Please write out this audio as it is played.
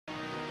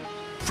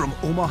From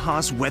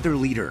Omaha's weather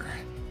leader,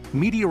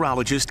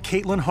 meteorologist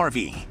Caitlin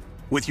Harvey,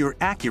 with your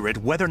accurate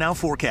Weather Now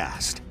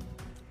forecast.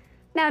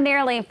 Now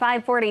nearly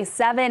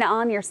 5:47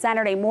 on your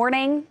Saturday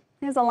morning.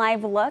 Here's a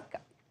live look,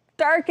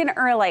 dark and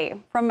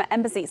early from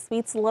Embassy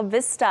Suites La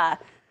Vista.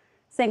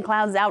 Seeing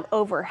clouds out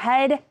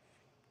overhead.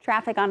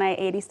 Traffic on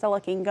I-80 still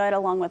looking good,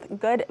 along with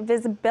good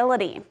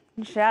visibility.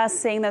 Just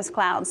seeing those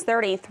clouds.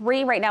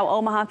 33 right now,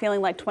 Omaha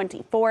feeling like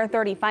 24,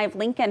 35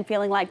 Lincoln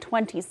feeling like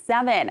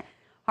 27,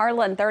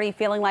 Harlan 30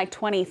 feeling like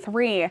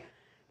 23.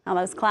 Now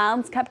those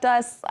clouds kept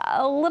us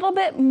a little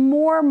bit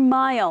more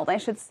mild, I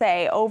should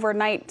say,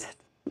 overnight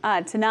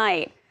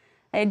tonight.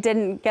 It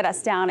didn't get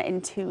us down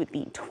into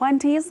the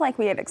 20s like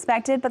we had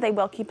expected, but they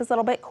will keep us a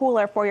little bit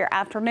cooler for your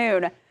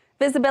afternoon.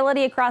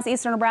 Visibility across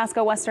eastern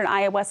Nebraska, western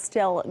Iowa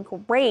still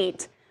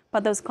great,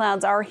 but those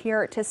clouds are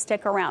here to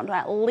stick around.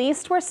 At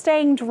least we're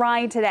staying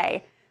dry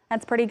today.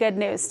 That's pretty good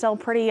news. Still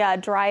pretty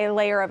dry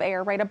layer of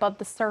air right above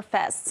the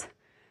surface.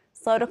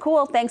 Slow to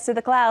cool thanks to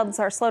the clouds,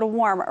 or slow to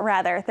warm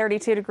rather.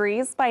 32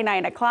 degrees by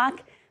 9 o'clock,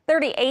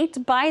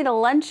 38 by the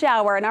lunch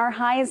hour, and our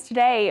highs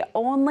today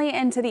only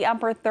into the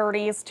upper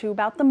 30s to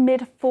about the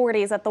mid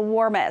 40s at the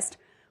warmest.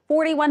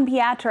 41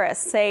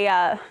 Beatrice,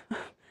 a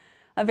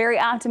very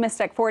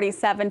optimistic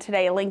 47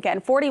 today,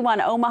 Lincoln,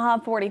 41 Omaha,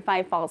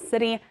 45 Falls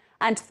City,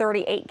 and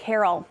 38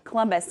 Carroll.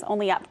 Columbus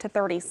only up to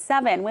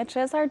 37, which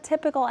is our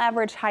typical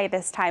average high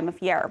this time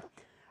of year.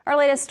 Our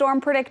latest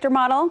storm predictor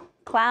model,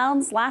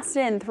 clouds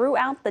lasting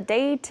throughout the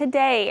day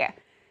today.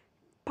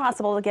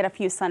 Possible to get a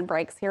few sun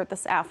breaks here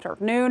this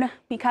afternoon.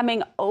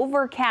 Becoming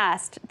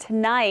overcast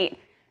tonight.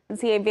 And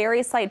see a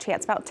very slight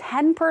chance, about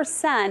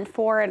 10%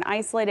 for an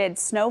isolated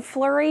snow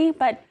flurry.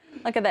 But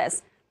look at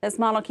this. This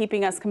model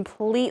keeping us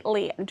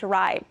completely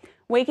dry.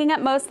 Waking up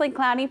mostly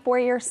cloudy for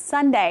your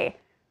Sunday.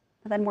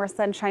 Then more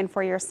sunshine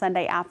for your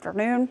Sunday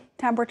afternoon.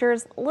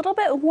 Temperatures a little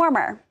bit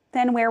warmer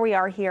than where we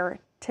are here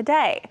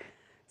today.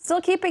 Still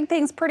keeping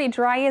things pretty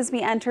dry as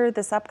we enter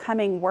this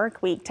upcoming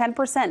work week.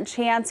 10%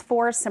 chance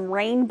for some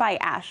rain by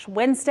Ash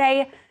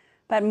Wednesday,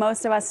 but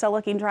most of us still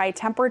looking dry.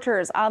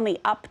 Temperatures on the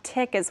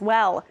uptick as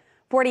well.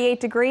 48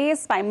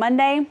 degrees by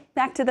Monday,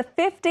 back to the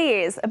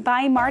 50s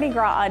by Mardi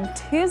Gras on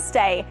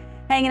Tuesday.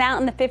 Hanging out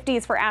in the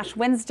 50s for Ash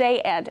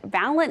Wednesday and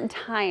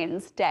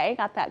Valentine's Day.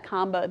 Got that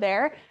combo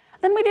there.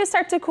 Then we do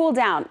start to cool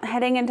down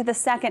heading into the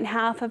second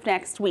half of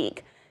next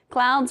week.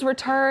 Clouds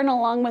return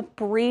along with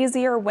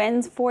breezier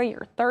winds for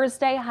your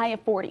Thursday, high of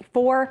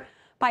 44.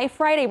 By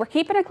Friday, we're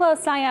keeping a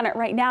close eye on it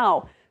right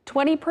now.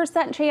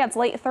 20% chance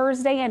late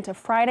Thursday into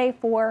Friday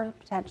for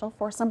potential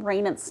for some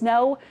rain and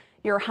snow.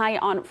 Your high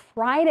on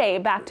Friday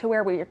back to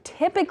where we're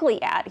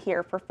typically at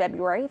here for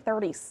February,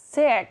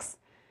 36.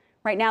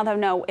 Right now, though,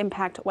 no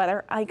impact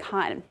weather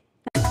icon.